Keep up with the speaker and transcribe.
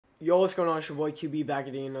Yo, what's going on? It's your boy QB back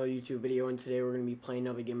again, another YouTube video, and today we're going to be playing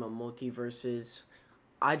another game of Multiversus.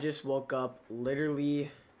 I just woke up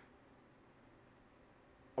literally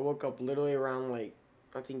around like,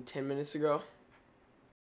 I think 10 minutes ago.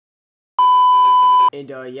 And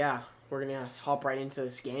yeah, we're going to hop right into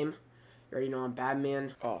this game. You already know I'm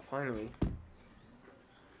Batman. Oh, finally.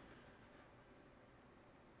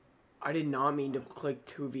 I did not mean to click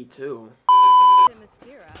 2v2.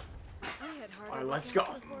 Alright, let's go.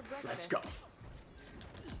 Let's go.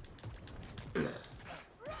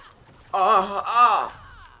 My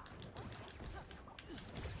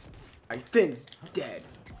Finn's dead.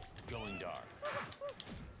 Going dark.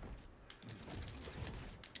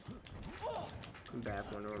 Come back,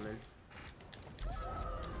 Wonder Woman.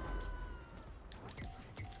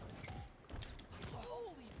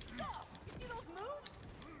 Holy stuff! You see those moves?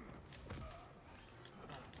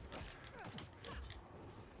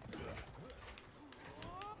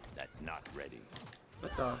 That's not ready.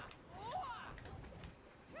 What the?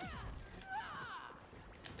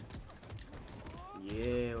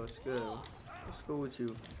 Yeah, let's go. Let's go with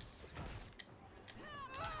you.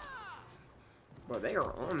 Bro, they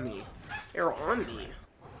are on me. They're on me.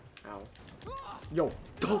 Ow. Yo,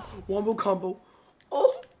 wombo combo.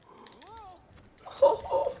 Oh.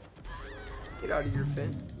 Oh. Get out of here,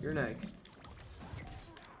 Finn. You're next.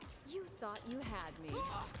 You thought you had me.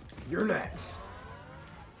 You're next.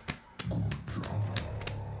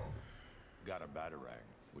 Got a batarang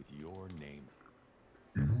with your name.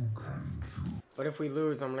 But if we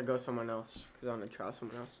lose, I'm gonna go someone else. Because I'm gonna try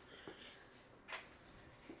someone else.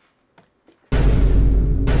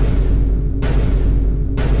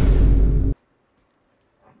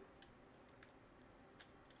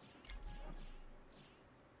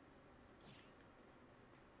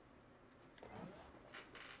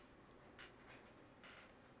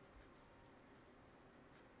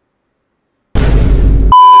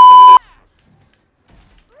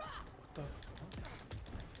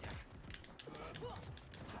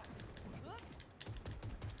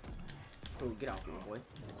 Oh, get out of here, boy.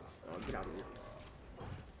 Oh, get out of here.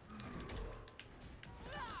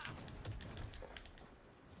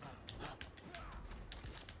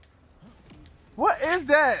 What is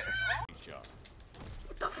that?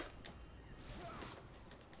 What the f—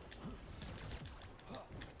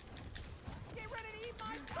 Get ready to eat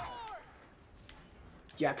my sword!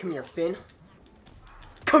 Yeah, come here, Finn.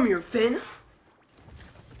 Come here, Finn.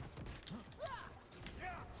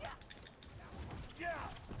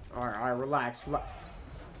 Alright, relax.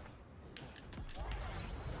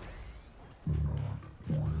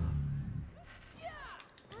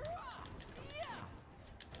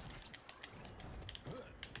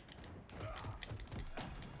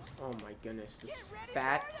 Oh my goodness,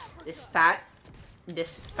 this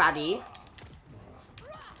fatty.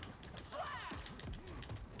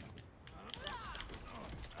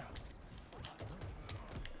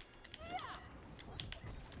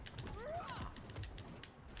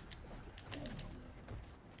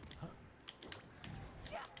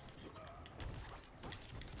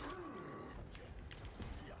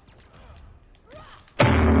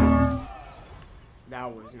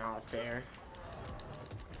 That was not fair.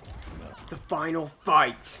 It's the final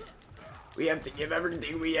fight. We have to give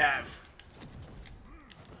everything we have.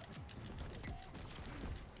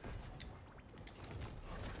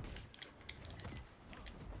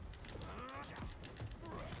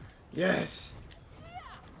 Yes.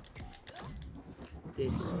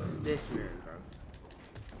 This man, bro.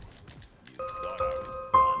 You thought I was done?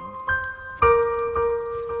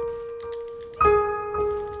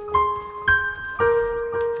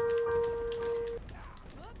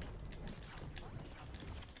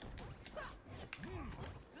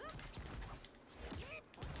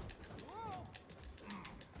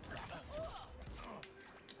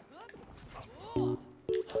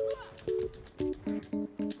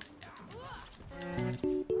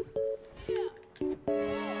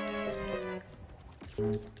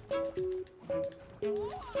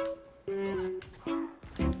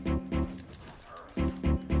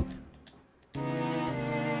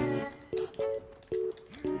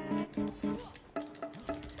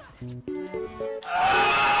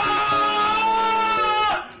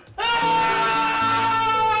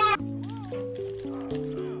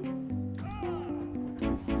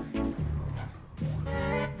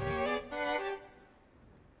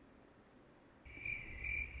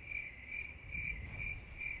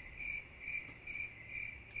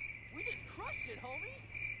 We just crushed it, homie!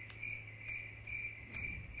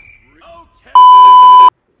 Okay!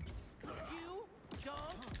 You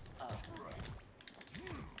don't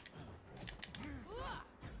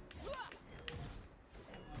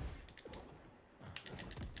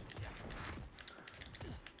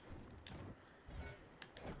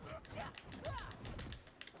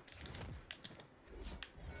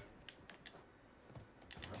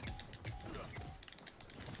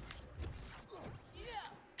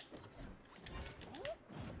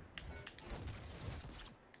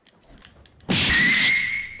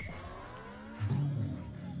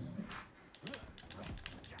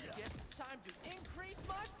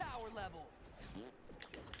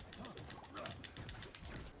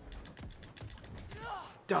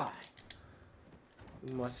die.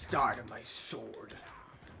 You must die to my sword.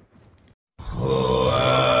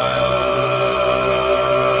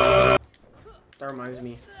 That reminds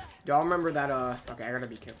me. Do y'all remember that, okay, I gotta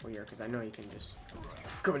be careful here, because I know you can just...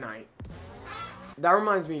 Good night. That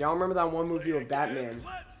reminds me, y'all remember that one movie with Batman,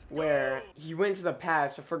 where he went to the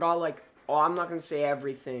past, I forgot, like, oh, I'm not gonna say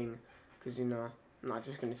everything, because, you know, I'm not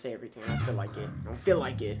just gonna say everything, I don't feel like it. I don't feel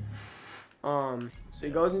like it. So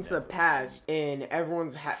he goes into the past, and everyone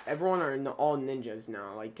are all ninjas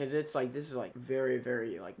now, like, cause it's like, this is like very,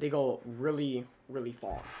 very, like, they go really, really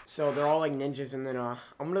far. So they're all like ninjas, and then, I'm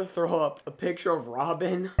gonna throw up a picture of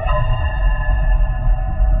Robin.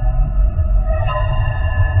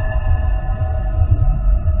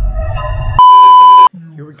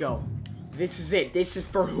 Here we go. This is it. This is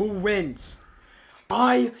for who wins.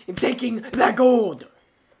 I am taking that gold.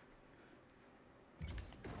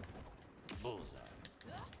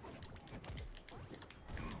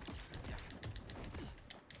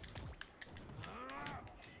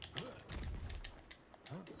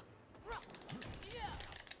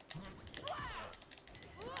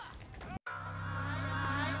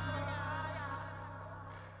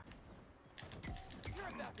 You're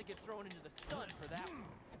about to get thrown into the sun for that one.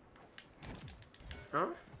 Huh?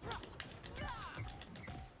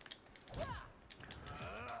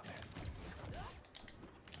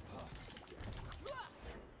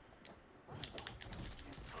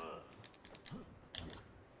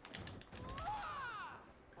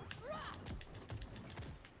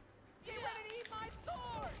 Get ready to eat my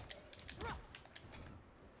sword!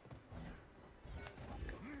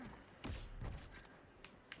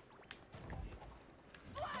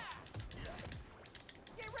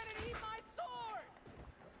 Get ready to eat my sword!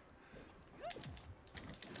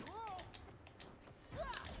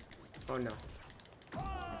 Oh no.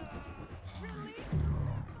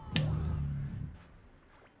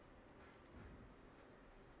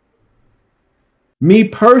 Me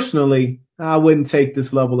personally, I wouldn't take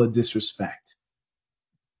this level of disrespect.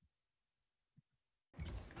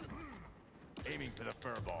 Aiming for the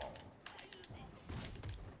fur ball.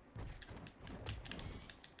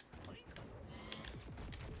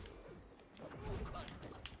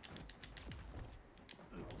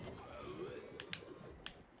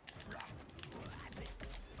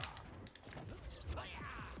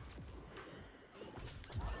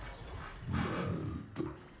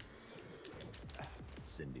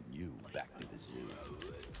 Sending you back to the zoo.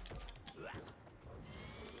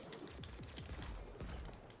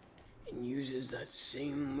 And uses that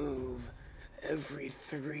same move every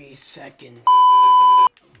 3 seconds.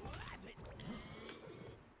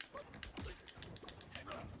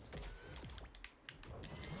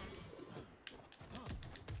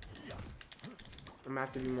 I'm gonna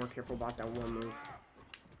have to be more careful about that one move.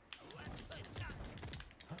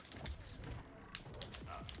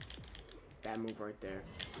 That move right there.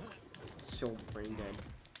 So brain dead.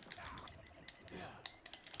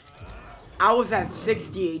 I was at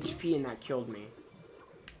 60 HP and that killed me.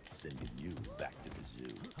 Sending you back to the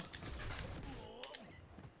zoo.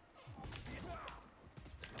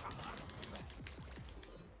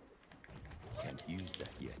 Can't use that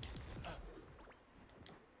yet.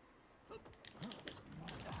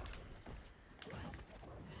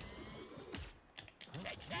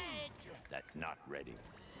 That's not ready.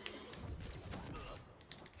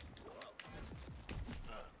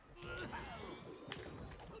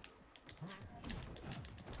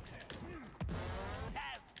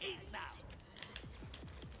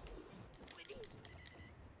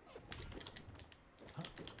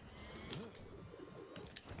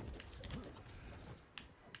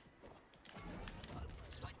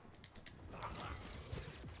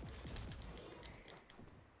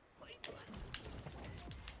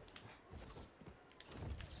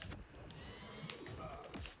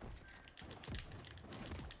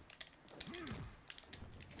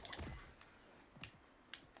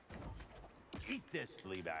 Eat this,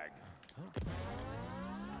 Fleabag.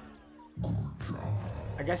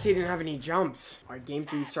 I guess he didn't have any jumps. Alright, game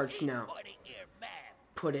 3 starts now.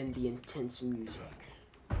 Put in the intense music.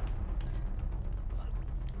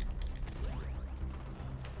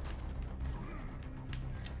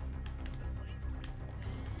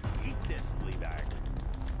 Eat this, Fleabag.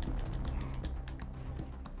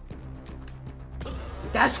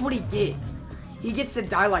 That's what he gets. He gets to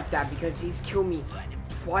die like that because he's killed me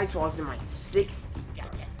twice while I was in my 60s.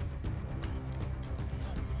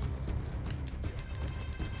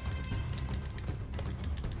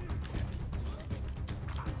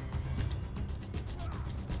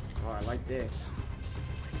 Oh, I like this.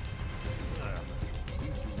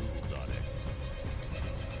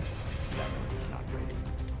 Not ready.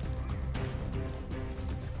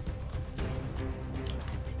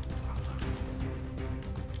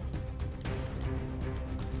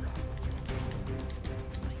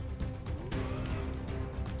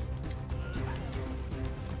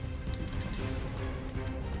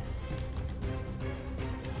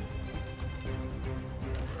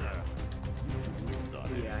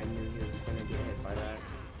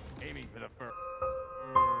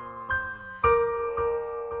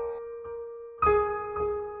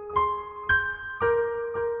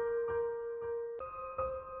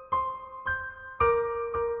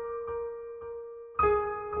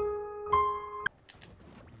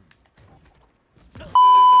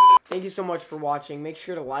 Thank you so much for watching. Make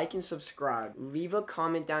sure to like and subscribe. Leave a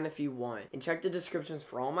comment down if you want. And check the descriptions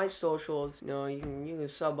for all my socials. You know, you can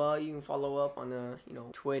sub up, you can follow up on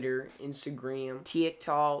Twitter, Instagram,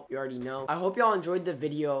 TikTok. You already know. I hope y'all enjoyed the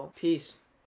video. Peace.